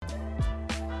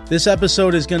This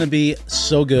episode is going to be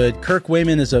so good. Kirk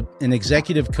Wayman is an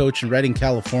executive coach in Redding,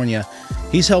 California.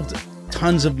 He's helped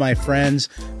tons of my friends,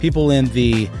 people in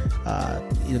the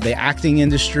acting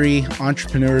industry,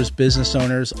 entrepreneurs, business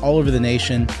owners all over the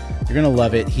nation. You're going to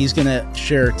love it. He's going to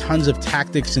share tons of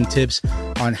tactics and tips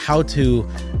on how to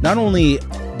not only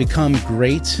become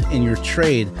great in your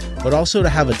trade, but also to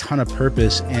have a ton of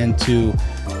purpose and to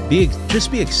be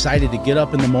excited to get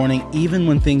up in the morning, even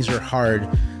when things are hard.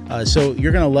 So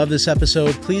you're going to love this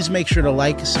episode. Please make sure to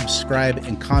like, subscribe,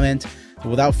 and comment.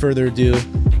 Without further ado,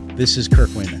 this is Kirk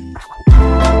Wayman.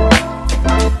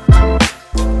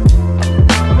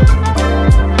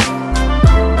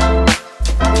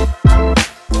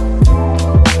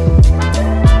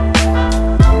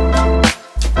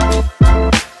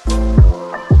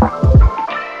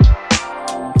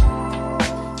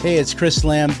 Hey, it's Chris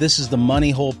Lamb. This is the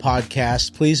Money Hole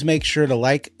Podcast. Please make sure to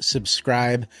like,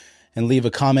 subscribe, and leave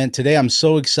a comment. Today, I'm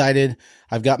so excited.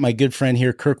 I've got my good friend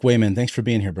here, Kirk Wayman. Thanks for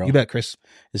being here, bro. You bet, Chris.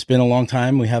 It's been a long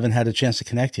time. We haven't had a chance to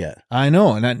connect yet. I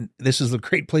know, and this is a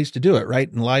great place to do it,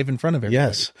 right? And live in front of everybody.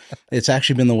 Yes. It's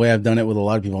actually been the way I've done it with a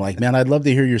lot of people. Like, man, I'd love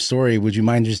to hear your story. Would you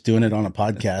mind just doing it on a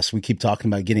podcast? We keep talking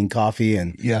about getting coffee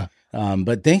and yeah.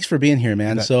 But thanks for being here,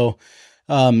 man. So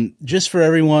just for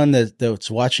everyone that's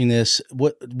watching this,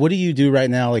 what do you do right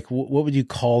now? Like, what would you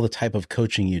call the type of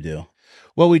coaching you do?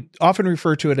 Well, we often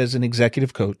refer to it as an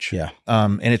executive coach. Yeah.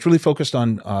 And it's really focused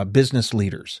on business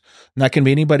leaders. And that can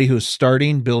be anybody who's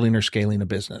starting, building, or scaling a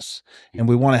business. And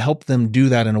we want to help them do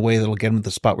that in a way that'll get them to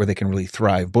the spot where they can really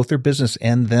thrive, both their business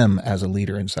and them as a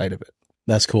leader inside of it.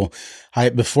 That's cool.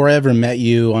 Before I ever met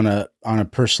you on a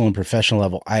personal and professional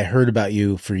level, I heard about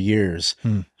you for years.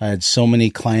 I had so many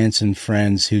clients and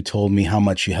friends who told me how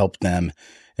much you helped them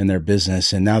in their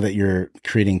business. And now that you're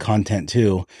creating content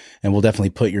too, and we'll definitely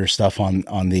put your stuff on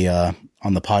the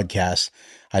podcast.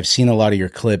 I've seen a lot of your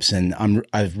clips, and I'm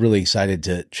really excited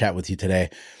to chat with you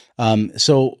today.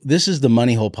 So this is the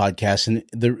Money Hole Podcast, and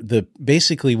the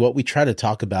basically what we try to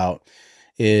talk about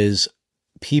is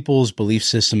people's belief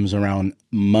systems around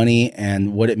money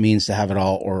and what it means to have it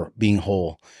all or being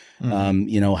whole.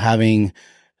 Having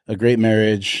a great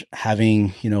marriage,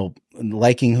 having,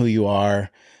 liking who you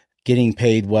are, getting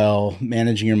paid well,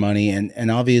 managing your money. And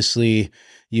obviously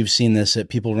you've seen this, that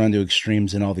people run to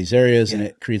extremes in all these areas, and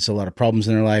it creates a lot of problems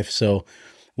in their life. So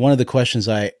one of the questions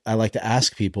I like to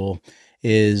ask people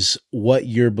is what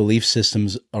your belief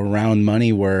systems around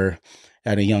money were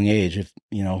at a young age,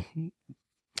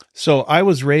 So I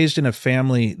was raised in a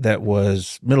family that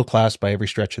was middle class by every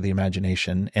stretch of the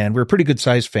imagination, and we're a pretty good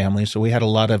sized family. So we had a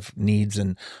lot of needs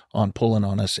and pulling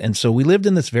on us. And so we lived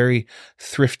in this very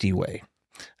thrifty way.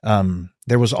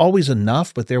 There was always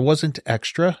enough, but there wasn't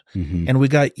extra. Mm-hmm. And we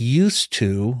got used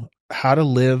to how to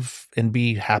live and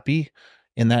be happy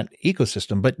in that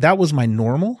ecosystem. But that was my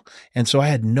normal. And so I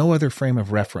had no other frame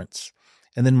of reference.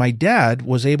 And then my dad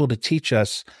was able to teach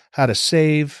us how to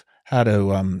save, how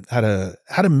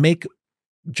to make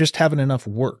just having enough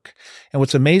work. And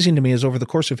what's amazing to me is over the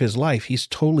course of his life, he's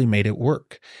totally made it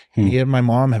work. He and my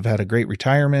mom have had a great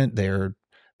retirement.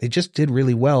 They just did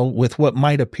really well with what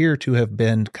might appear to have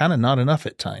been kind of not enough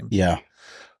at times. Yeah.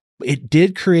 It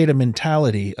did create a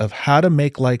mentality of how to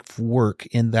make life work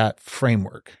in that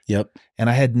framework. Yep.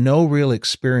 And I had no real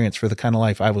experience for the kind of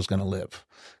life I was going to live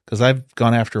because I've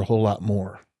gone after a whole lot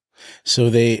more.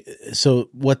 So they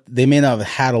may not have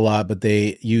had a lot, but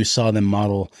you saw them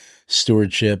model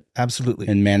stewardship. Absolutely.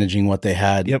 And managing what they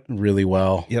had really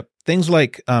well. Yep. Things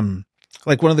like one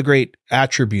of the great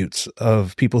attributes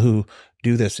of people who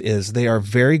do this is they are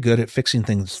very good at fixing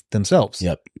things themselves.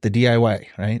 Yep. The DIY,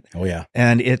 right? Oh yeah.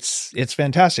 And it's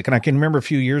fantastic. And I can remember a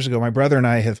few years ago, my brother and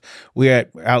I we're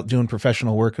out doing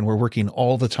professional work and we're working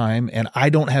all the time, and I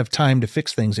don't have time to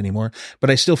fix things anymore, but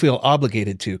I still feel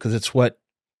obligated to, because it's what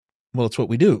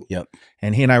we do. Yep.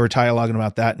 And he and I were dialoguing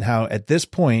about that and how at this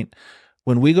point,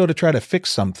 when we go to try to fix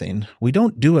something, we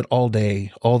don't do it all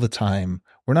day, all the time.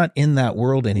 We're not in that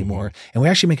world anymore. Mm-hmm. And we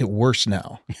actually make it worse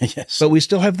now. Yes. But we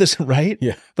still have this, right?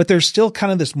 Yeah. But there's still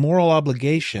kind of this moral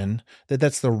obligation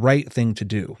that's the right thing to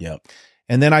do. Yep.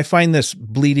 And then I find this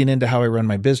bleeding into how I run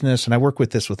my business. And I work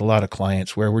with this with a lot of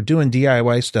clients where we're doing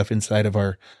DIY stuff inside of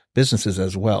our businesses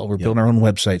as well. We're building our own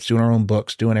websites, doing our own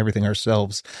books, doing everything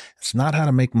ourselves. It's not how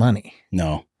to make money.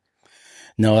 No,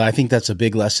 I think that's a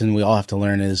big lesson we all have to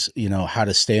learn is, how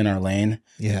to stay in our lane.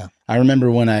 Yeah. I remember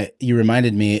when I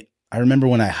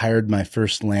hired my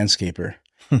first landscaper.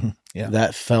 Yeah.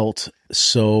 That felt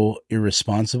so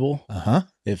irresponsible. Uh-huh.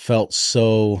 It felt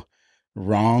so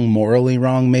wrong, morally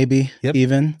wrong, maybe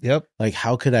even. Yep. Like,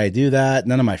 how could I do that?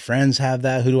 None of my friends have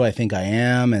that. Who do I think I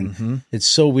am? And it's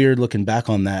so weird looking back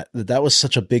on that. That was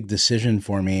such a big decision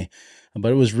for me,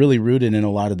 but it was really rooted in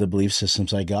a lot of the belief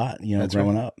systems I got, That's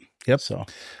growing right. up. Yep. So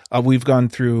we've gone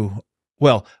through,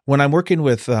 well, when I'm working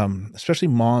with, especially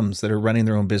moms that are running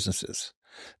their own businesses,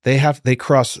 they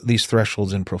cross these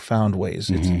thresholds in profound ways.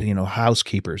 It's,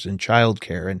 housekeepers and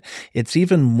childcare, and it's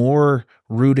even more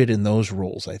rooted in those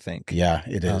roles, I think. Yeah,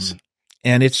 it is.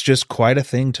 And it's just quite a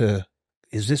thing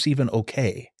is this even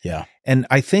okay? Yeah. And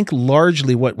I think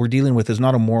largely what we're dealing with is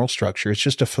not a moral structure. It's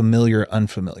just a familiar,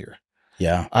 unfamiliar.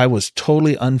 Yeah. I was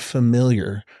totally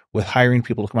unfamiliar with hiring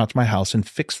people to come out to my house and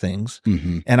fix things.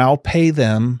 And I'll pay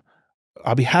them.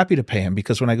 I'll be happy to pay them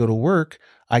because when I go to work,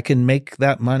 I can make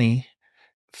that money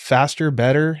faster,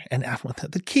 better. And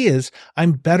the key is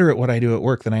I'm better at what I do at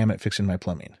work than I am at fixing my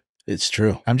plumbing. It's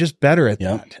true. I'm just better at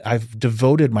that. I've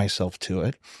devoted myself to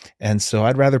it. And so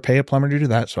I'd rather pay a plumber to do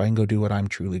that so I can go do what I'm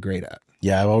truly great at.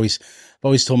 Yeah. I've always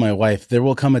told my wife there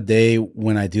will come a day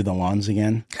when I do the lawns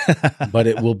again, but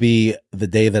it will be the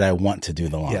day that I want to do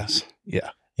the lawns.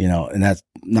 Yeah. And that's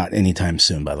not anytime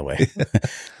soon, by the way.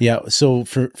 Yeah. So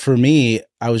for me,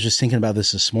 I was just thinking about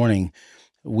this morning.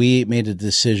 We made a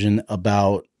decision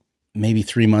about maybe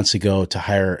 3 months ago to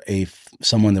hire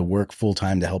someone to work full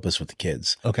time to help us with the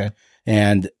kids. Okay.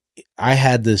 And I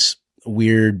had this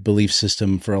weird belief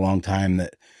system for a long time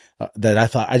that I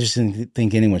thought, I just didn't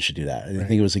think anyone should do that. I didn't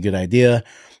think it was a good idea.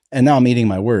 And now I'm eating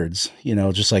my words,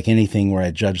 just like anything where I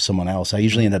judge someone else. I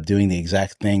usually end up doing the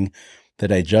exact thing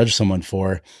that I judge someone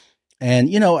for.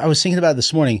 And, I was thinking about it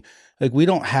this morning, like we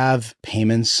don't have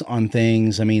payments on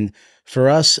things. I mean, for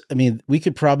us, we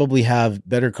could probably have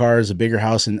better cars, a bigger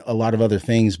house, and a lot of other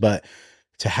things, but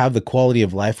to have the quality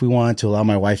of life we want, to allow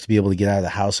my wife to be able to get out of the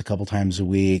house a couple times a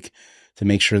week, to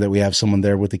make sure that we have someone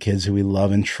there with the kids who we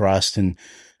love and trust and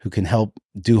who can help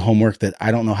do homework that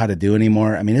I don't know how to do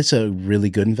anymore. It's a really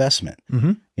good investment,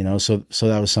 so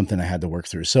that was something I had to work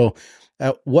through. So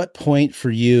at what point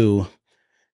for you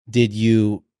did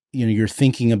your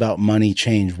thinking about money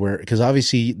change because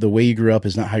obviously the way you grew up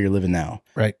is not how you're living now.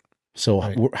 Right. So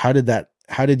how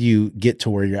did you get to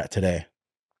where you're at today?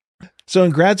 So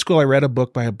in grad school, I read a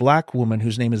book by a Black woman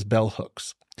whose name is Bell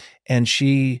Hooks, and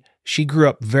she grew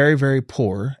up very, very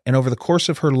poor, and over the course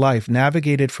of her life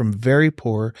navigated from very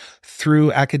poor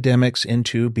through academics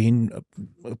into being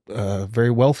very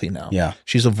wealthy now. Yeah.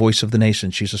 She's a voice of the nation.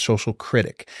 She's a social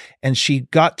critic. And she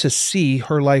got to see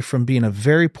her life from being a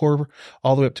very poor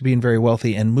all the way up to being very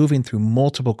wealthy and moving through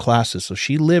multiple classes. So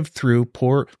she lived through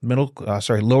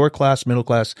lower class, middle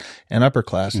class, and upper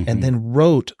class, and then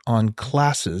wrote on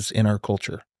classes in our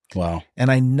culture. Wow.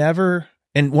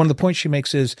 And one of the points she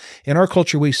makes is, in our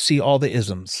culture, we see all the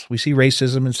isms. We see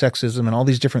racism and sexism and all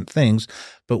these different things,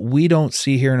 but we don't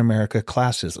see here in America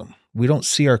classism. We don't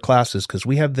see our classes because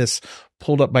we have this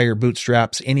pulled up by your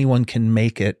bootstraps, anyone can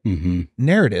make it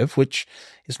narrative, which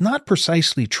is not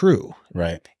precisely true.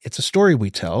 Right. It's a story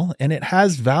we tell and it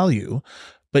has value,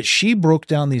 but she broke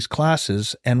down these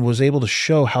classes and was able to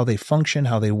show how they function,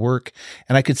 how they work.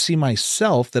 And I could see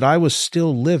myself that I was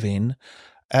still living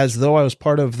as though I was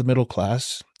part of the middle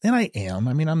class, and I am.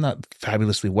 I'm not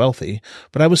fabulously wealthy,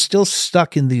 but I was still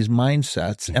stuck in these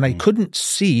mindsets, and I couldn't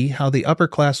see how the upper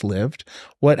class lived,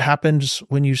 what happens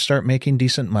when you start making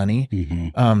decent money,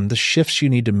 the shifts you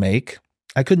need to make.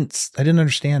 I didn't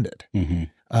understand it,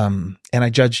 and I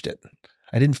judged it.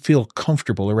 I didn't feel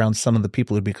comfortable around some of the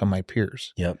people who'd become my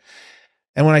peers. Yep.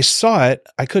 And when I saw it,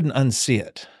 I couldn't unsee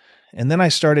it. And then I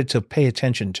started to pay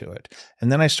attention to it.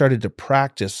 And then I started to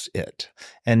practice it.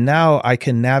 And now I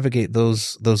can navigate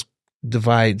those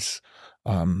divides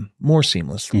more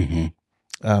seamlessly.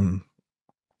 One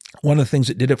of the things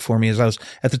that did it for me is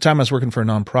at the time I was working for a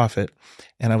nonprofit,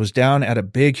 and I was down at a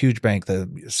big, huge bank, the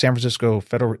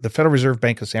Federal Reserve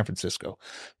Bank of San Francisco,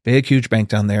 big, huge bank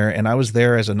down there. And I was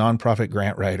there as a nonprofit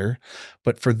grant writer.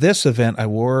 But for this event, I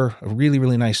wore a really,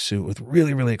 really nice suit with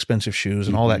really, really expensive shoes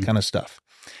and all that kind of stuff.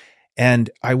 And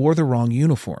I wore the wrong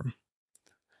uniform,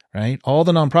 right? All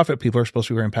the nonprofit people are supposed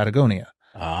to be wearing Patagonia.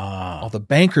 All the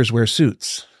bankers wear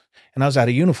suits. And I was out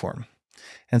of uniform.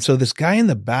 And so this guy in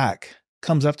the back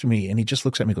comes up to me and he just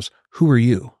looks at me and goes, "Who are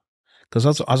you?" Because I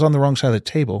was on the wrong side of the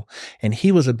table, and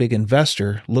he was a big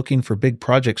investor looking for big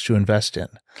projects to invest in.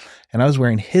 And I was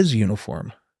wearing his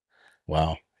uniform.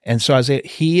 Wow. And so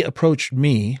he approached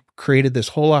me, created this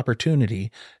whole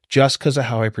opportunity just because of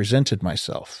how I presented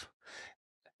myself.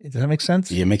 Does that make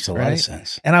sense? Yeah, it makes a lot of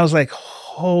sense. And I was like,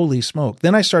 holy smoke.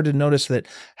 Then I started to notice that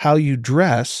how you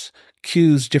dress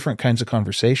cues different kinds of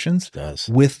conversations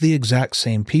with the exact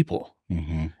same people.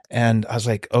 Mm-hmm. And I was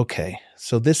like, okay,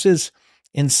 so this is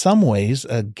in some ways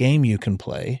a game you can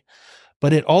play,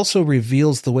 but it also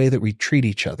reveals the way that we treat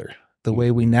each other, the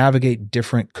way we navigate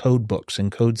different code books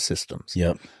and code systems.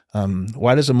 Yep.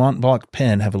 Why does a Mont Blanc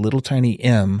pen have a little tiny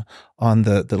M on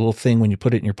the little thing when you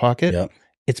put it in your pocket? Yep.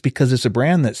 It's because it's a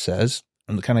brand that says,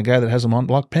 I'm the kind of guy that has a Mont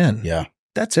Blanc pen. Yeah.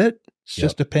 That's it. It's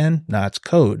just a pen. Nah, it's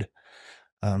code.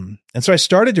 And so I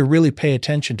started to really pay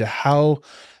attention to how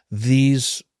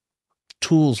these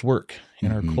tools work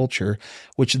in our culture,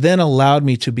 which then allowed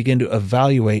me to begin to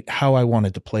evaluate how I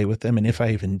wanted to play with them and if I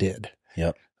even did.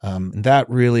 Yep. That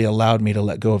really allowed me to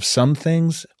let go of some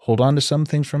things, hold on to some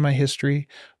things from my history,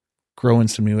 grow in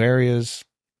some new areas,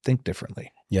 think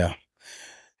differently. Yeah.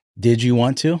 Did you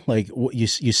want to? Like you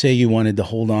say you wanted to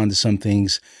hold on to some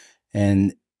things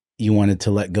and you wanted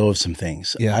to let go of some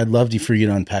things. Yeah. I'd love for you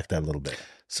to unpack that a little bit.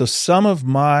 So some of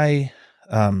my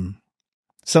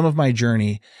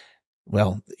journey,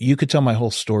 well, you could tell my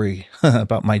whole story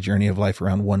about my journey of life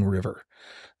around one river.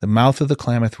 The mouth of the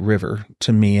Klamath River,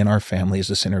 to me and our family, is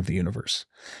the center of the universe.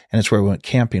 And it's where we went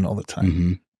camping all the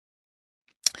time.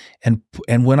 Mm-hmm.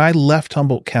 And when I left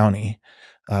Humboldt County,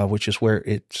 which is where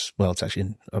it's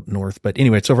actually up north, but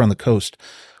anyway, it's over on the coast.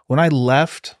 When I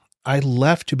left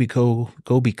to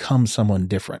go become someone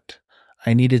different.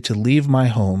 I needed to leave my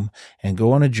home and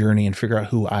go on a journey and figure out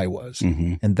who I was.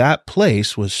 Mm-hmm. And that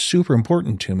place was super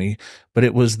important to me, but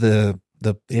it was it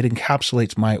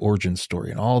encapsulates my origin story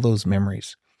and all those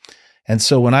memories. And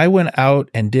so when I went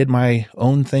out and did my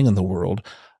own thing in the world,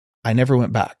 I never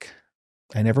went back.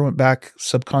 I never went back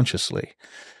subconsciously.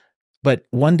 But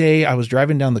one day I was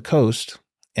driving down the coast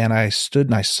and I stood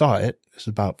and I saw it. This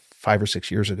was about 5 or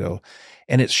 6 years ago.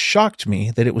 And it shocked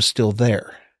me that it was still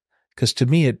there. Because to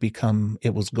me,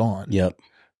 it was gone. Yep.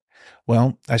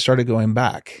 Well, I started going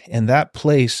back, and that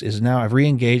place is now, I've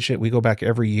re-engaged it. We go back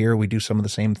every year. We do some of the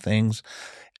same things.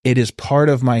 It is part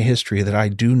of my history that I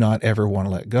do not ever want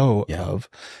to let go of,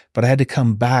 but I had to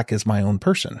come back as my own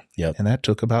person. Yep. And that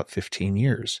took about 15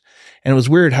 years. And it was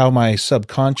weird how my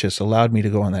subconscious allowed me to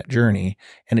go on that journey,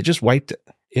 and it just wiped it.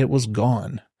 It was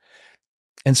gone.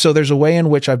 And so there's a way in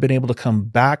which I've been able to come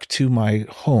back to my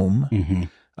home,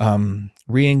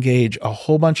 re-engage a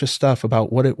whole bunch of stuff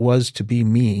about what it was to be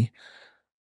me,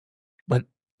 but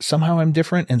somehow I'm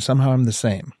different and somehow I'm the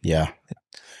same. Yeah.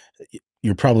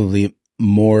 You're probably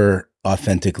more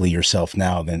authentically yourself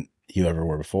now than you ever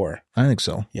were before. I think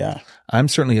so. Yeah. I'm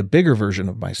certainly a bigger version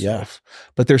of myself,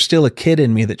 but there's still a kid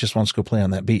in me that just wants to go play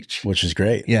on that beach. Which is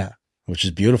great. Yeah. Which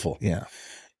is beautiful. Yeah.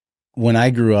 When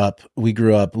I grew up, we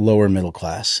grew up lower middle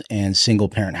class and single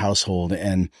parent household.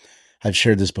 And I've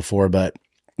shared this before, but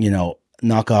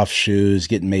knockoff shoes,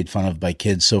 getting made fun of by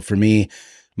kids. So for me,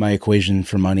 my equation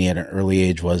for money at an early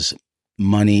age was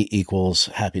money equals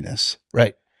happiness.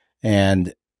 Right.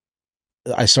 And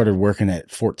I started working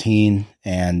at 14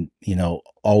 and,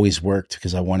 always worked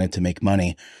because I wanted to make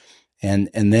money. And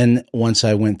then once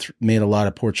I made a lot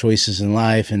of poor choices in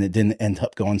life and it didn't end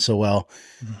up going so well,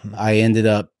 I ended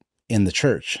up in the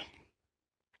church.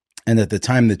 And at the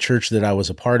time, the church that I was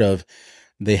a part of,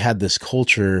 they had this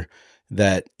culture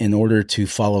that in order to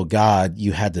follow God,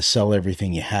 you had to sell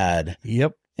everything you had.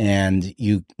 Yep. And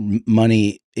you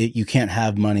can't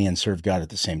have money and serve God at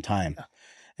the same time.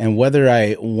 And whether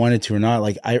I wanted to or not,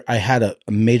 like I had a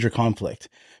major conflict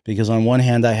because on one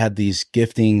hand, I had these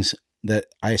giftings that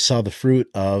I saw the fruit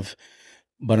of,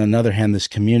 but on the other hand, this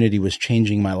community was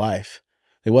changing my life.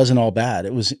 It wasn't all bad.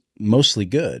 It was mostly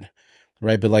good,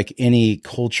 right? But like any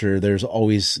culture, there's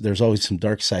always some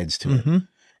dark sides to it.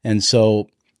 And so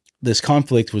this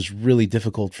conflict was really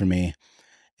difficult for me.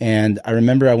 And I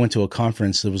remember I went to a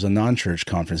conference. It was a non-church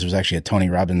conference. It was actually a Tony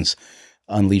Robbins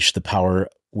Unleash the Power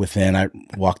Within. I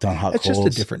walked on hot coals. It's just a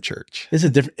different church. It's a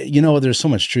different, there's so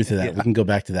much truth to that. We can go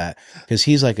back to that because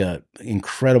he's like a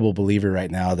incredible believer right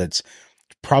now that's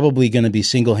probably going to be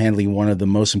single-handedly one of the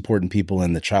most important people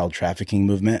in the child trafficking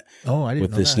movement. Oh, I didn't know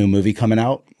with this that. new movie coming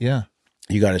out. Yeah.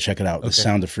 You got to check it out. The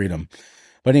Sound of Freedom.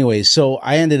 But anyways, so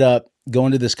I ended up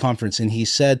going to this conference and he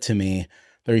said to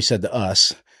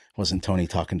us, wasn't Tony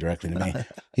talking directly to me.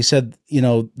 He said,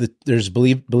 there's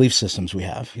belief systems we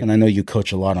have. And I know you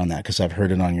coach a lot on that because I've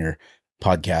heard it on your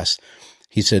podcast.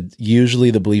 He said,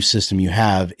 usually the belief system you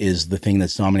have is the thing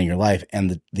that's dominating your life.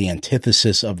 And the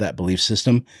antithesis of that belief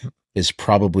system is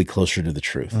probably closer to the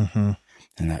truth. And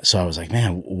so I was like,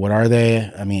 man, what are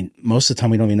they? I mean, most of the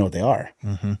time we don't even know what they are.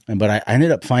 But I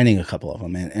ended up finding a couple of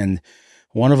them. And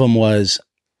one of them was,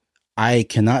 I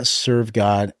cannot serve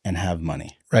God and have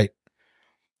money. Right.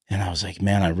 And I was like,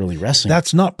 man, I really wrestled.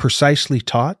 That's not precisely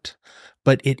taught,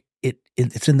 but it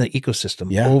it's in the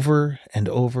ecosystem over and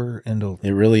over and over.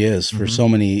 It really is for so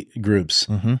many groups,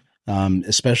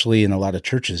 especially in a lot of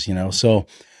churches, So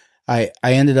I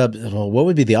ended up, well, what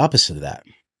would be the opposite of that?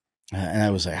 And I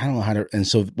was like, I don't know how to. And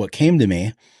so what came to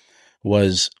me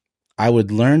was I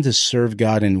would learn to serve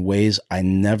God in ways I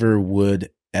never would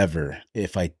ever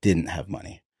if I didn't have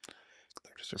money.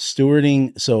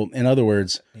 Stewarding. So in other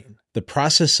words, the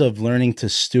process of learning to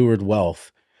steward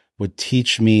wealth would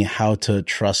teach me how to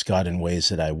trust God in ways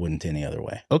that I wouldn't any other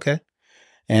way. Okay.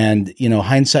 And,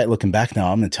 hindsight looking back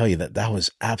now, I'm going to tell you that was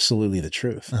absolutely the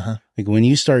truth. Like when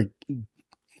you start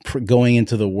going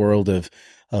into the world of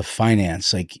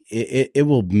finance, like it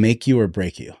will make you or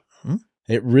break you.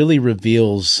 It really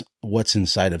reveals what's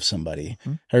inside of somebody.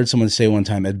 I heard someone say one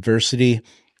time, adversity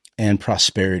and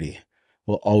prosperity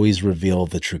will always reveal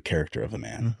the true character of a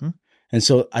man. And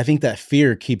so I think that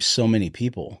fear keeps so many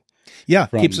people.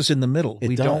 Keeps us in the middle.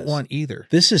 We don't want either.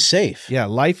 This is safe. Yeah,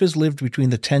 life is lived between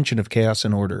the tension of chaos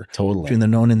and order. Totally. Between the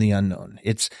known and the unknown.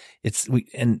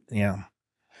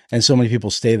 And so many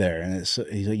people stay there, and it's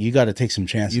you got to take some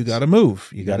chances. You got to move.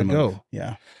 You got to go.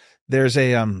 Yeah. There's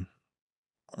so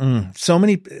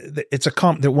many. It's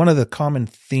one of the common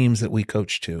themes that we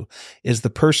coach to is the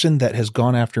person that has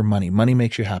gone after money. Money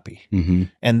makes you happy,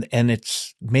 and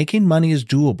it's making money is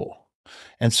doable.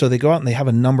 And so they go out and they have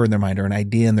a number in their mind or an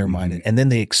idea in their mind, and then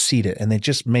they exceed it, and they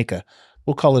just make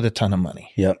we'll call it a ton of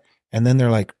money. Yep. And then they're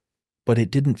like, but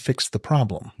it didn't fix the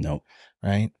problem. No.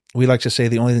 Right? We like to say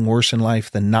the only thing worse in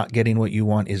life than not getting what you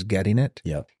want is getting it.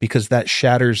 Yeah. Because that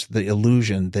shatters the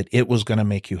illusion that it was going to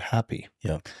make you happy.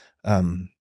 Yeah.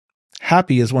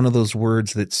 Happy is one of those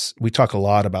words we talk a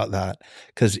lot about that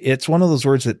because it's one of those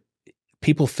words that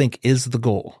people think is the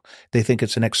goal. They think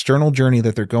it's an external journey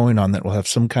that they're going on that will have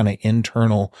some kind of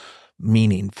internal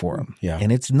meaning for them. Yeah.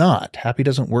 And it's not. Happy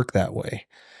doesn't work that way.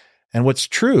 And what's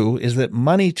true is that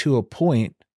money to a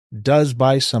point does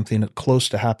buy something close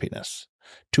to happiness.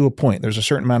 To a point, there's a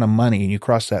certain amount of money and you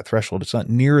cross that threshold. It's not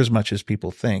near as much as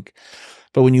people think.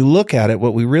 But when you look at it,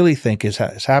 what we really think is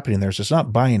happening there is it's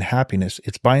not buying happiness.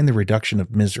 It's buying the reduction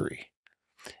of misery.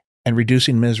 And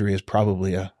reducing misery is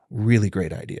probably a really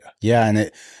great idea. Yeah.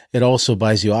 And it also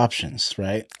buys you options,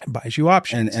 right? It buys you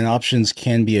options. And options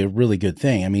can be a really good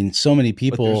thing. I mean, so many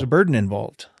people. But there's a burden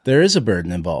involved. There is a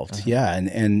burden involved. Yeah.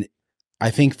 And I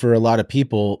think for a lot of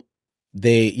people,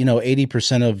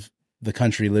 80% of the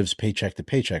country lives paycheck to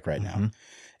paycheck right now.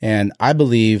 And I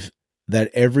believe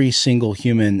that every single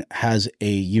human has a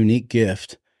unique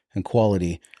gift and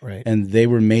quality, right? And they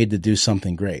were made to do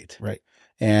something great. Right.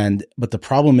 But the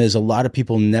problem is a lot of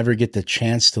people never get the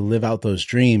chance to live out those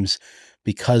dreams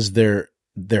because they're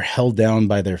held down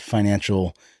by their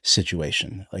financial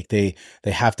situation. Like they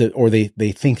have to, or they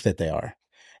think that they are.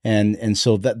 And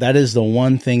so that is the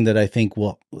one thing that I think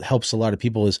helps a lot of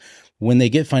people is when they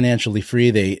get financially free,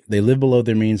 they live below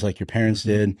their means like your parents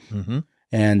did,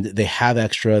 and they have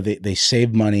extra, they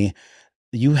save money.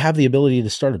 You have the ability to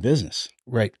start a business.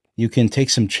 Right. You can take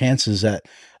some chances that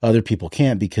other people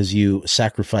can't because you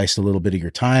sacrificed a little bit of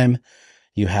your time.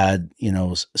 You had,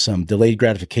 some delayed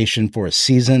gratification for a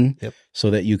season so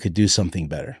that you could do something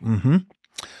better.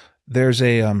 There's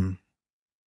the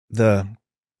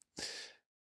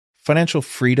financial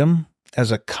freedom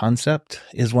as a concept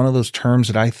is one of those terms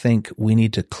that I think we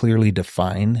need to clearly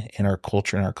define in our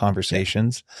culture and our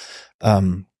conversations.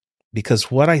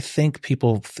 Because what I think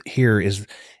people hear is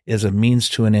a means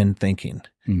to an end thinking.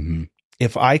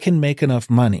 If I can make enough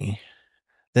money,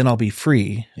 then I'll be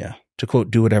free to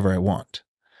quote, do whatever I want.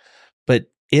 But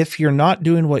if you're not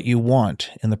doing what you want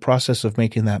in the process of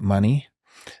making that money,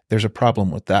 there's a problem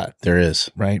with that. There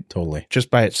is. Right? Totally. Just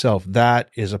by itself, that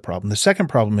is a problem. The second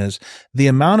problem is the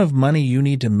amount of money you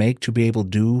need to make to be able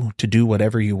to do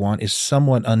whatever you want is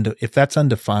somewhat if that's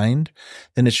undefined,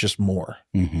 then it's just more.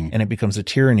 And it becomes a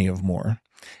tyranny of more.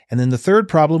 And then the third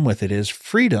problem with it is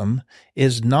freedom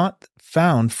is not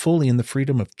found fully in the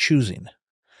freedom of choosing,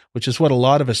 which is what a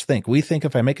lot of us think. We think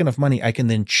if I make enough money, I can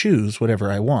then choose whatever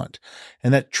I want.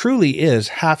 And that truly is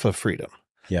half of freedom.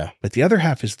 Yeah. But the other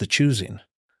half is the choosing,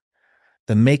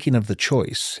 the making of the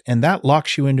choice. And that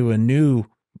locks you into a new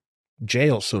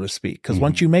jail, so to speak. Because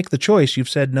once you make the choice, you've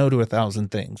said no to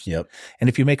 1,000 things. Yep. And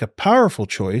if you make a powerful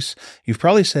choice, you've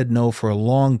probably said no for a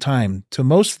long time to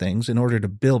most things in order to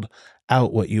build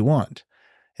out what you want.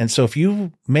 And so if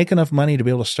you make enough money to be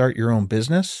able to start your own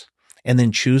business and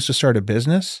then choose to start a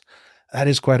business, that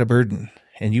is quite a burden.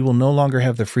 And you will no longer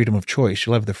have the freedom of choice.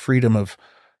 You'll have the freedom of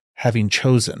having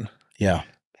chosen. Yeah.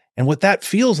 And what that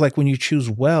feels like when you choose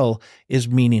well is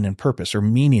meaning and purpose or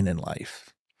meaning in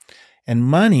life. And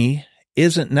money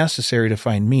isn't necessary to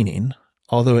find meaning,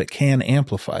 although it can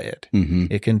amplify it. Mm-hmm.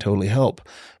 It can totally help.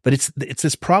 But it's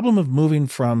this problem of moving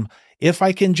from, if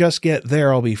I can just get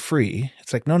there, I'll be free.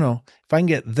 It's like, no. If I can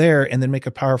get there and then make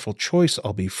a powerful choice,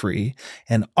 I'll be free.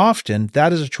 And often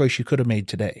that is a choice you could have made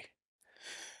today.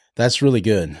 That's really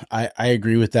good. I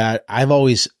agree with that.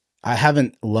 I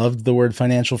haven't loved the word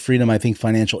financial freedom. I think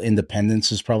financial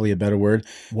independence is probably a better word.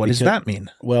 What does that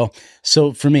mean? Well,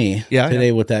 so for me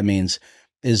today, what that means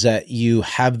is that you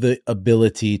have the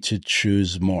ability to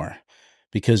choose more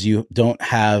because you don't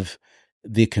have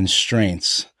the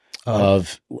constraints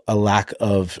of a lack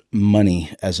of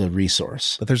money as a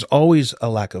resource. But there's always a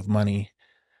lack of money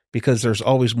because there's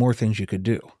always more things you could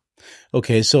do.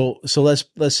 Okay, so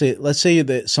let's say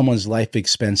that someone's life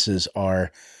expenses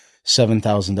are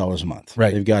 $7,000 a month.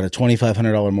 Right. They've got a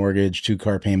 $2,500 mortgage, 2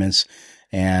 car payments,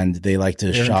 and they like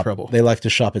to shop. They like to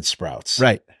shop at Sprouts.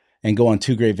 Right. And go on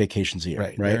 2 great vacations a year.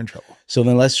 Right. They're in trouble. So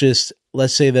then let's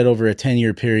say that over a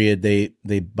 10-year period,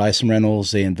 they buy some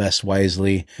rentals, they invest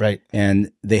wisely. Right.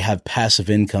 And they have passive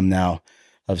income now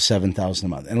of $7,000 a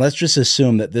month. And let's just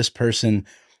assume that this person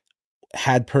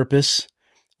had purpose,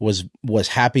 was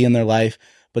happy in their life,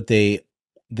 but they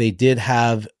did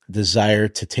have desire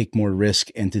to take more risk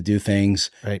and to do things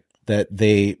that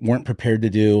they weren't prepared to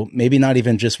do. Maybe not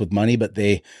even just with money, but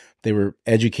they were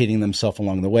educating themselves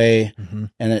along the way. Mm-hmm.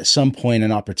 And at some point,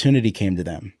 an opportunity came to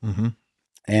them. Mm-hmm.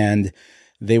 And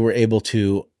they were able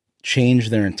to change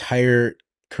their entire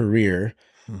career.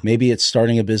 Mm-hmm. Maybe it's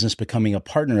starting a business, becoming a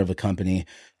partner of a company.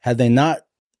 Had they not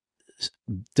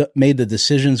made the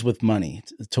decisions with money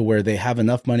to where they have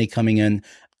enough money coming in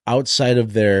outside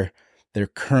of their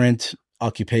current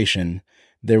occupation,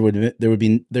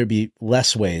 there'd be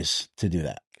less ways to do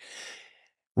that.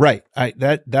 Right.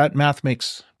 That math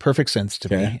makes perfect sense to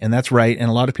me. And that's right. And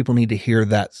a lot of people need to hear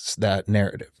that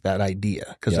narrative, that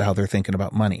idea, because of how they're thinking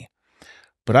about money.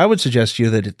 But I would suggest to you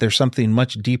that there's something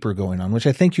much deeper going on, which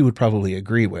I think you would probably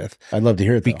agree with. I'd love to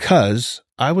hear it, though. Because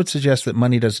I would suggest that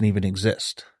money doesn't even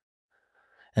exist.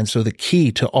 And so the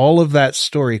key to all of that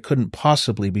story couldn't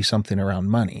possibly be something around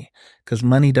money, because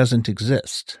money doesn't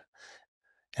exist.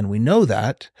 And we know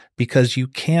that because you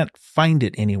can't find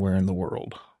it anywhere in the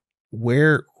world.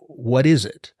 What is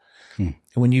it? And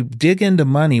when you dig into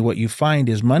money, what you find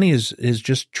is money is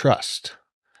just trust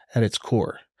at its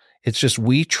core. It's just,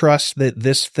 we trust that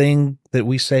this thing that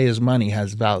we say is money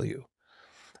has value.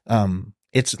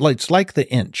 It's like the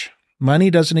inch. Money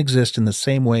doesn't exist in the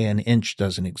same way an inch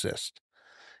doesn't exist.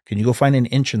 Can you go find an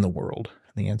inch in the world?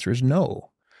 The answer is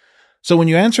no. So when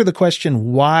you answer the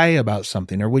question why about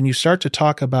something, or when you start to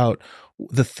talk about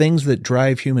the things that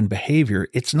drive human behavior,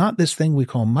 it's not this thing we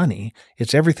call money.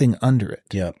 It's everything under it.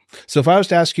 Yeah. So if I was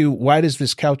to ask you, why does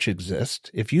this couch exist?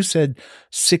 If you said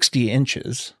 60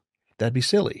 inches, that'd be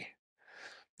silly.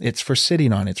 It's for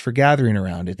sitting on. It's for gathering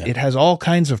around. It has all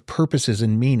kinds of purposes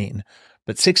and meaning,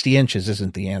 but 60 inches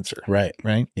isn't the answer. Right.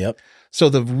 Right. Yep. So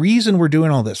the reason we're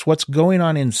doing all this, what's going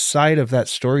on inside of that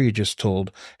story you just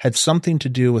told, had something to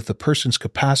do with the person's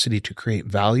capacity to create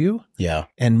value. Yeah.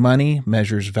 And money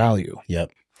measures value.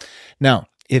 Yep. Now,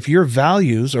 if your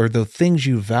values or the things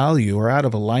you value are out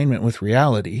of alignment with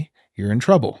reality, you're in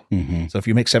trouble. Mm-hmm. So if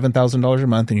you make $7,000 a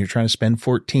month and you're trying to spend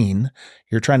 14,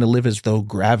 you're trying to live as though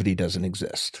gravity doesn't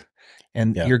exist.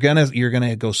 And you're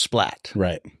gonna go splat.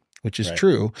 Right. Which is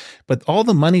true. But all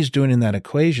the money's doing in that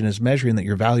equation is measuring that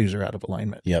your values are out of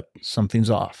alignment. Yep.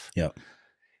 Something's off. Yep.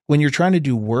 When you're trying to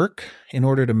do work in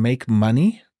order to make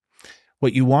money,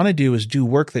 what you want to do is do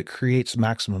work that creates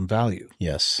maximum value.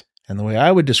 Yes. And the way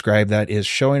I would describe that is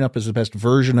showing up as the best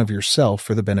version of yourself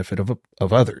for the benefit of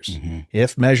others. Mm-hmm.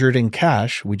 If measured in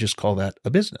cash, we just call that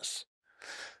a business.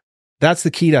 That's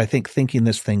the key to, I think, thinking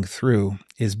this thing through,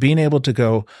 is being able to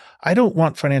go, I don't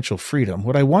want financial freedom.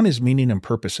 What I want is meaning and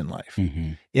purpose in life.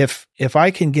 Mm-hmm. If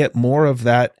I can get more of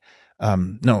that,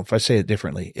 if I say it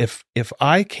differently, if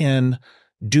I can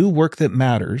do work that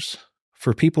matters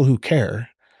for people who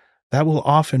care, that will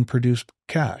often produce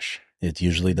cash. It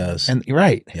usually does. And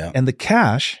right. Yeah. And the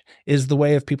cash is the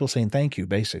way of people saying thank you,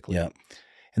 basically. Yeah.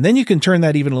 And then you can turn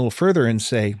that even a little further and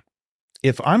say,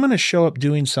 if I'm going to show up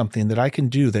doing something that I can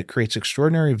do that creates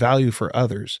extraordinary value for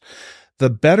others,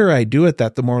 the better I do at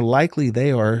that, the more likely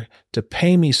they are to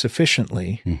pay me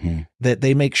sufficiently that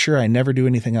they make sure I never do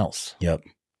anything else. Yep.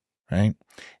 Right?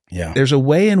 Yeah. There's a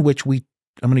way in which I'm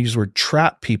going to use the word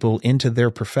trap people into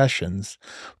their professions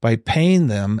by paying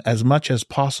them as much as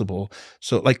possible.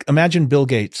 So like, imagine Bill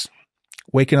Gates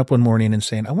waking up one morning and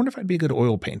saying, I wonder if I'd be a good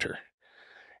oil painter.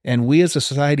 And we as a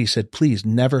society said, please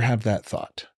never have that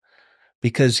thought.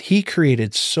 Because he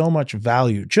created so much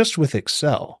value just with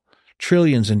Excel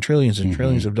trillions and trillions and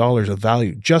trillions of dollars of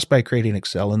value just by creating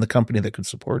Excel and the company that could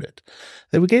support it.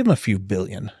 That we gave him a few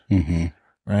billion,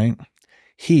 right?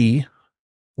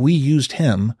 We used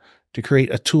him to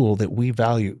create a tool that we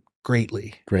value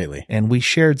greatly. And we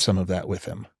shared some of that with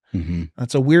him.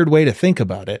 That's a weird way to think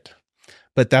about it,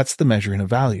 but that's the measuring of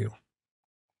value.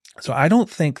 So I don't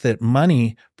think that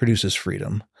money produces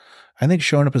freedom. I think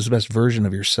showing up as the best version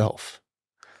of yourself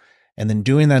and then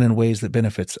doing that in ways that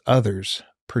benefits others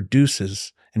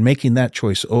produces, and making that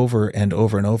choice over and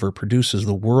over and over produces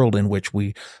the world in which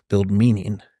we build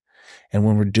meaning. And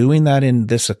when we're doing that in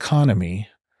this economy,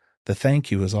 the thank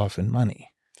you is often money.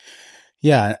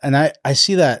 Yeah. And I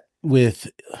see that with,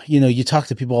 you talk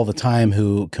to people all the time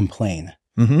who complain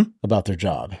about their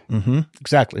job.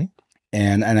 Exactly.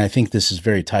 And I think this is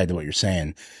very tied to what you're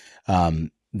saying.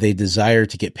 They desire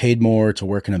to get paid more, to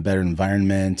work in a better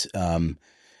environment.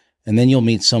 And then you'll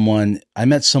meet someone. I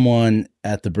met someone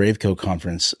at the Braveco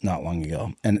conference not long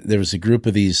ago, and there was a group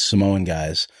of these Samoan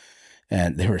guys,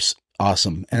 and they were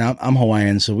awesome. And I'm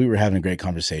Hawaiian, so we were having a great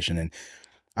conversation. And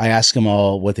I ask them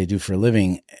all what they do for a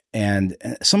living. And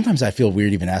sometimes I feel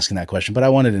weird even asking that question, but I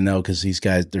wanted to know because these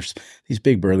guys, there's these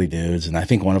big burly dudes. And I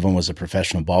think one of them was a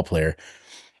professional ball player.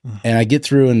 And I get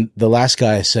through and the last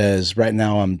guy says, right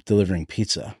now I'm delivering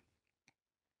pizza.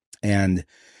 And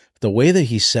the way that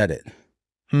he said it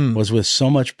was with so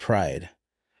much pride.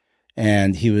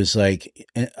 And he was like,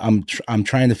 I'm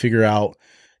trying to figure out,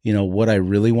 what I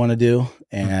really want to do.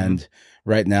 And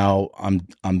right now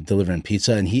I'm delivering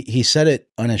pizza. And he said it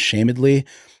unashamedly.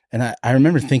 And I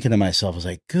remember thinking to myself, I was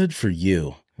like, good for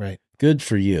you. Right. Good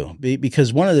for you.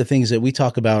 Because one of the things that we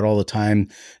talk about all the time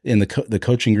in the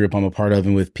coaching group I'm a part of,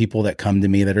 and with people that come to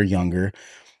me that are younger,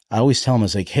 I always tell them, I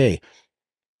was like, hey,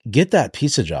 get that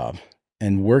pizza job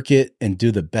and work it and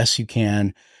do the best you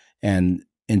can and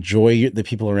enjoy the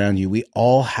people around you. We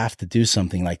all have to do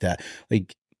something like that.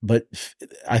 But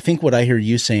I think what I hear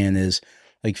you saying is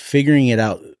like figuring it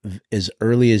out as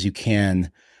early as you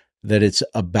can, that it's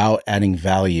about adding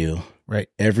value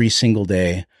every single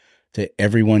day to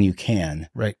everyone you can.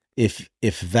 Right. If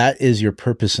that is your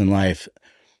purpose in life,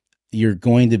 you're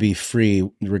going to be free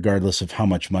regardless of how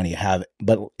much money you have,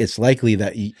 but it's likely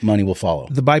that money will follow.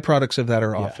 The byproducts of that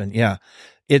are often,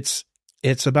 it's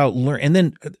about learn. And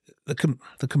then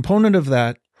the component of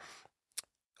that,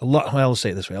 I'll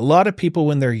say it this way. A lot of people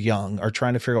when they're young are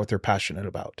trying to figure out what they're passionate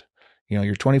about.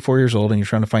 You're 24 years old and you're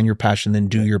trying to find your passion, then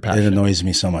do your passion. It annoys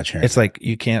me so much here. It's like,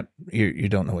 you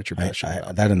don't know what you're passionate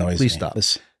about. That annoys Please me.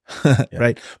 Stop.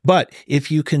 Right. But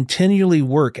if you continually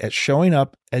work at showing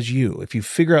up as you, if you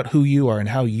figure out who you are and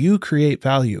how you create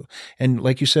value, and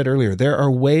like you said earlier, there are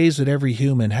ways that every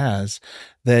human has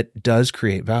that does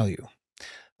create value.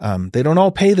 They don't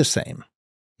all pay the same.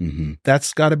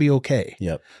 That's got to be okay.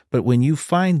 Yep. But when you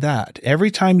find that, every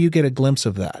time you get a glimpse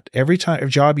of that, every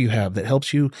job you have that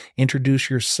helps you introduce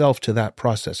yourself to that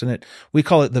process, and we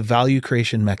call it the value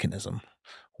creation mechanism.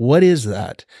 What is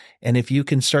that? And if you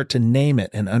can start to name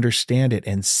it and understand it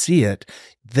and see it,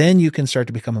 then you can start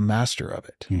to become a master of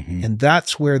it. And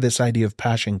that's where this idea of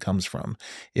passion comes from,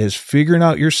 is figuring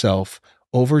out yourself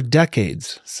over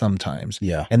decades sometimes,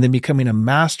 and then becoming a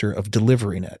master of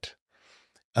delivering it.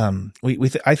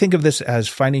 I think of this as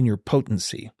finding your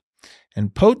potency,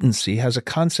 and potency has a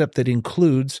concept that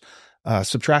includes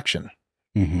subtraction.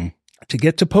 To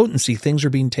get to potency, things are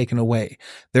being taken away.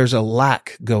 There's a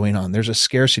lack going on. There's a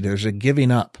scarcity. There's a giving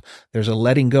up. There's a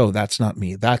letting go. That's not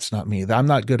me. That's not me.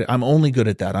 I'm only good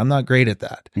at that. I'm not great at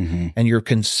that. And you're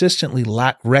consistently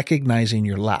recognizing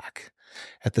your lack.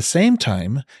 At the same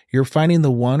time, you're finding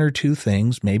the one or two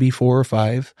things, maybe 4 or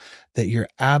 5, that you're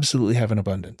absolutely have in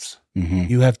abundance.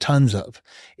 You have tons of.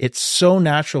 It's so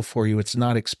natural for you. It's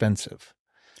not expensive.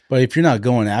 But if you're not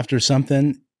going after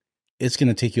something, it's going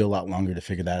to take you a lot longer to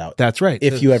figure that out. That's right.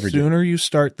 If you ever do. The sooner you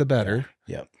start, the better.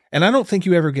 Yeah. And I don't think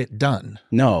you ever get done.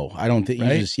 No, I don't think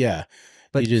right? you just,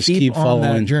 But you just keep following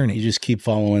on that journey. You just keep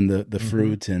following the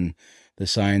fruit and the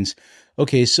signs.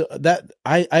 Okay. So that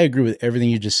I agree with everything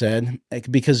you just said,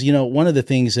 because, one of the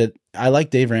things that I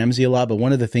like Dave Ramsey a lot, but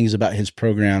one of the things about his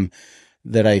program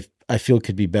that I feel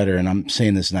could be better, and I'm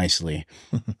saying this nicely,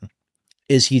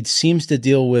 is he seems to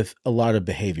deal with a lot of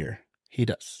behavior. He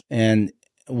does. And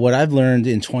what I've learned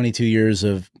in 22 years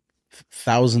of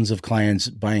thousands of clients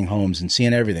buying homes and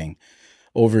seeing everything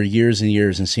over years and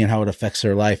years and seeing how it affects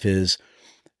their life is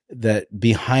that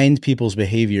behind people's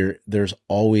behavior, there's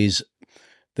always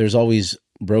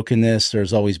brokenness,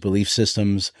 there's always belief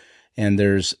systems, and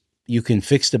you can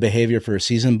fix the behavior for a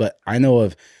season. But I know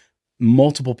of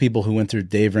multiple people who went through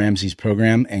Dave Ramsey's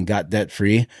program and got debt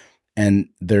free, and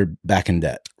they're back in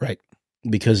debt. Right.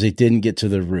 because it didn't get to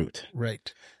the root.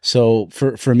 Right. So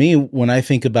for me, when I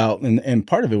think about, and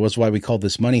part of it was why we called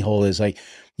this money hole, is like,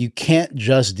 you can't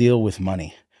just deal with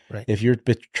money. Right. If you're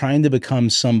trying to become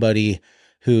somebody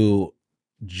who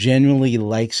genuinely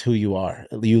likes who you are,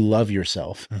 you love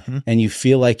yourself, and you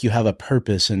feel like you have a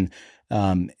purpose, and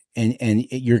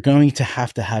you're going to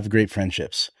have great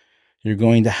friendships. You're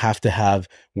going to have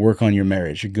work on your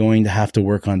marriage. You're going to have to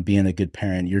work on being a good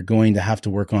parent. You're going to have to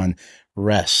work on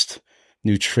rest,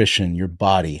 nutrition, your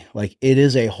body. Like, it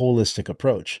is a holistic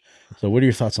approach. So what are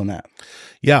your thoughts on that?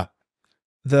 Yeah.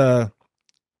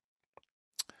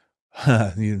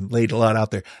 You laid a lot out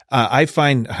there. I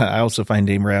also find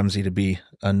Dave Ramsey to be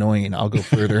annoying. I'll go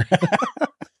further.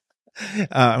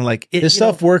 I'm like, this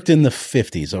stuff worked in the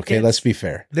 50s. Okay. Let's be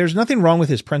fair. There's nothing wrong with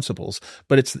his principles,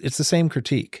 but it's the same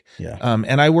critique. Yeah.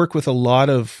 And I work with a lot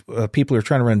of people who are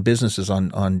trying to run businesses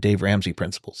on Dave Ramsey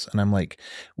principles. And I'm like,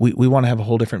 we want to have a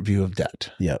whole different view of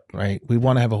debt. Yep. Right. We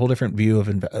want to have a whole different view of,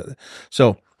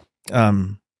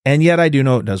 and yet I do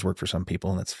know it does work for some people,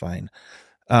 and that's fine.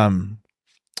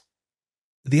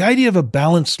 The idea of a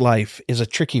balanced life is a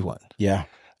tricky one. Yeah,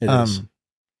 it is.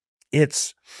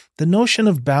 It's the notion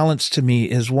of balance to me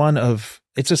is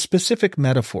it's a specific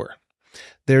metaphor.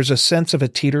 There's a sense of a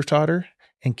teeter-totter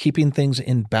and keeping things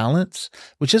in balance,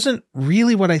 which isn't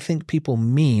really what I think people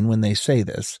mean when they say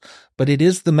this, but it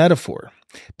is the metaphor.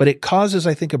 But it causes,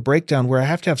 I think, a breakdown where I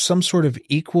have to have some sort of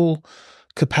equal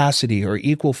capacity or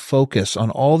equal focus on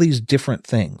all these different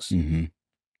things. Mm-hmm.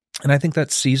 And I think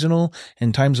that's seasonal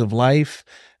in times of life.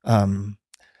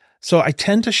 So I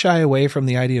tend to shy away from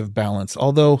the idea of balance,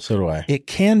 although so do I. It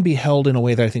can be held in a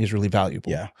way that I think is really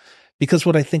valuable. Yeah. Because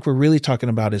what I think we're really talking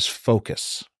about is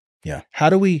focus. Yeah.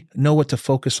 How do we know what to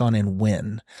focus on and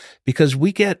when? Because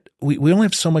we only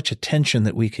have so much attention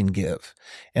that we can give,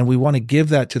 and we want to give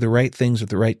that to the right things at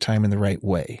the right time in the right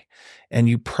way. And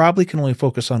you probably can only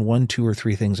focus on 1, 2, or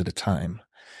 3 things at a time.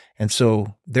 And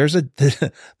so there's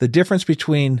the difference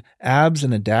between abs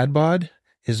and a dad bod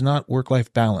is not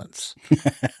work-life balance.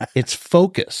 It's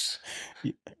focus.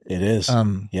 It is.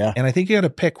 Yeah. And I think you got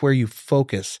to pick where you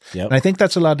focus. Yep. And I think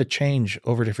that's allowed to change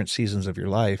over different seasons of your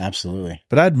life. Absolutely.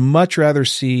 But I'd much rather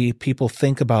see people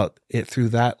think about it through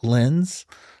that lens.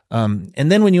 And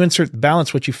then when you insert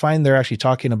balance, what you find they're actually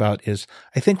talking about is,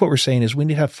 I think what we're saying is we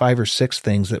need to have 5 or 6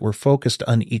 things that we're focused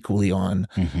unequally on,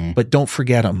 but don't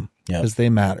forget them because they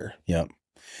matter. Yep.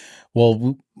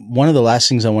 Well, one of the last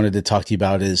things I wanted to talk to you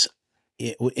about is,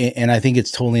 and I think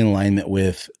it's totally in alignment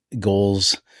with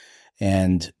goals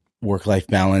and work-life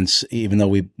balance, even though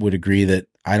we would agree that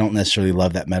I don't necessarily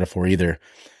love that metaphor either.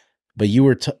 But you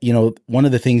were, one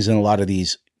of the things in a lot of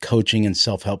these coaching and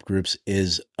self-help groups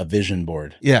is a vision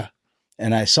board. Yeah.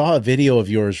 And I saw a video of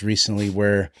yours recently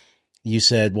where you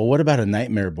said, well, what about a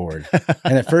nightmare board?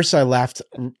 And at first I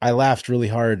laughed really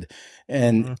hard.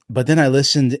 But then I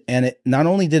listened, and it not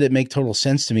only did it make total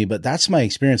sense to me, but that's my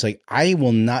experience. Like, I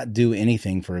will not do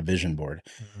anything for a vision board.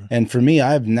 And for me,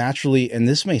 I've naturally, and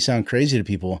this may sound crazy to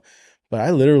people, but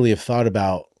I literally have thought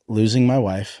about losing my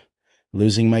wife,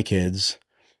 losing my kids,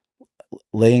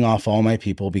 laying off all my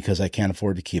people because I can't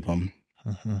afford to keep them,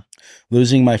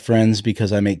 losing my friends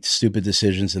because I make stupid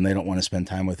decisions and they don't want to spend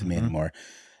time with me anymore.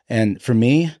 And for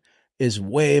me, is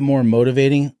way more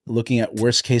motivating looking at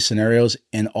worst case scenarios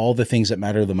and all the things that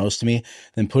matter the most to me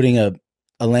than putting a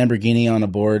Lamborghini on a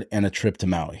board and a trip to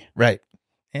Maui. Right.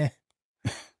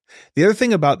 The other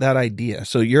thing about that idea,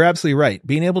 so you're absolutely right.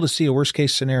 Being able to see a worst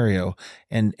case scenario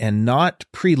and not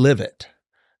pre-live it.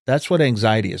 That's what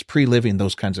anxiety is, pre-living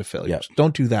those kinds of failures. Yep.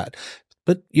 Don't do that.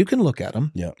 But you can look at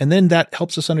them. Yep. And then that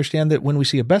helps us understand that when we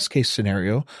see a best case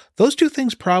scenario, those two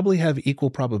things probably have equal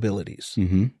probabilities,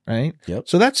 right? Yep.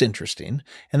 So that's interesting.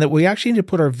 And that we actually need to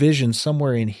put our vision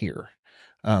somewhere in here.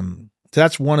 So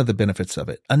that's one of the benefits of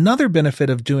it. Another benefit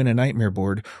of doing a nightmare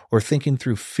board or thinking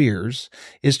through fears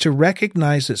is to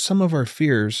recognize that some of our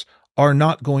fears are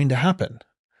not going to happen.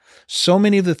 So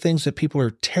many of the things that people are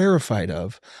terrified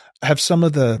of have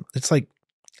it's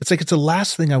the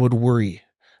last thing I would worry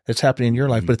that's happening in your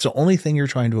life, but it's the only thing you're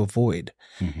trying to avoid.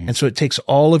 And so it takes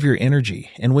all of your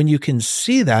energy. And when you can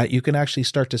see that, you can actually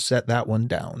start to set that one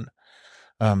down.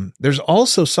 There's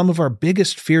also some of our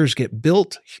biggest fears get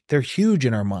built. They're huge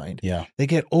in our mind. Yeah. They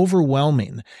get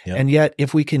overwhelming. Yep. And yet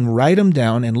if we can write them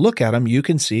down and look at them, you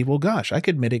can see, well, gosh, I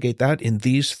could mitigate that in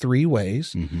these 3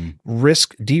 ways,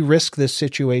 de-risk this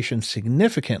situation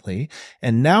significantly.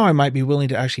 And now I might be willing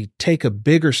to actually take a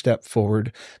bigger step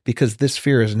forward because this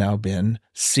fear has now been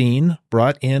seen,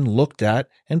 brought in, looked at,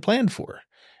 and planned for.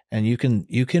 And you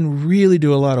can really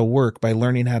do a lot of work by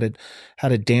learning how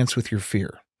to dance with your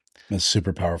fear. That's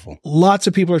super powerful. Lots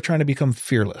of people are trying to become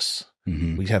fearless.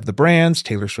 Mm-hmm. We have the brands.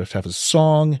 Taylor Swift has a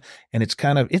song, and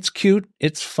it's cute.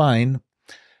 It's fine.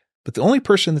 But the only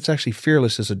person that's actually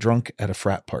fearless is a drunk at a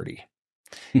frat party.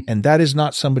 And that is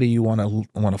not somebody you want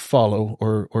to follow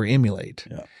or emulate.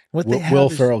 Yeah. What Will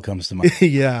Ferrell comes to mind.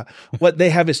 Yeah. What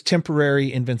they have is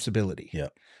temporary invincibility. Yeah.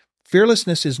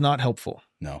 Fearlessness is not helpful.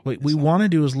 No. What we want to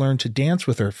do is learn to dance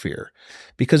with our fear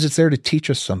because it's there to teach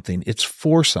us something. It's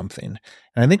for something.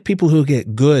 And I think people who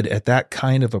get good at that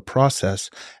kind of a process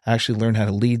actually learn how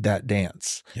to lead that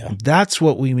dance. Yeah. And that's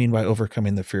what we mean by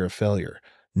overcoming the fear of failure,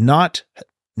 not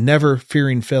never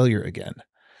fearing failure again.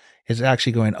 It's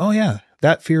actually going, oh yeah,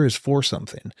 that fear is for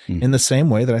something in the same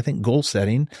way that I think goal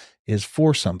setting is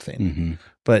for something. Mm-hmm.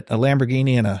 But a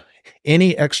Lamborghini and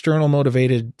any external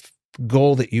motivated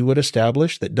goal that you would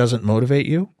establish that doesn't motivate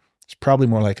you, it's probably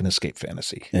more like an escape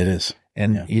fantasy. It is.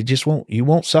 And you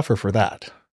won't suffer for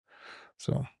that.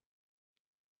 So.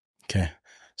 Okay.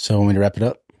 So want me to wrap it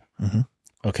up? Mm-hmm.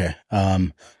 Okay.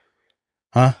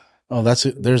 Oh, that's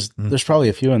it. There's probably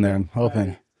a few in there. I'm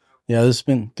hoping. Yeah, this has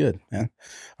been good, man.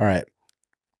 All right.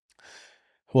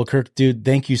 Well, Kirk, dude,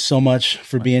 thank you so much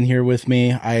for being here with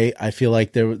me. I feel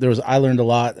like I learned a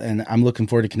lot, and I'm looking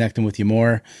forward to connecting with you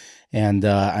more. And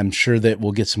I'm sure that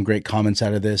we'll get some great comments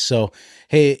out of this. So,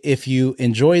 hey, if you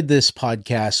enjoyed this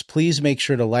podcast, please make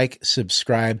sure to like,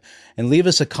 subscribe, and leave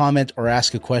us a comment or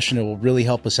ask a question. It will really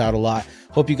help us out a lot.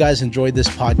 Hope you guys enjoyed this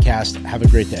podcast. Have a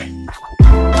great day.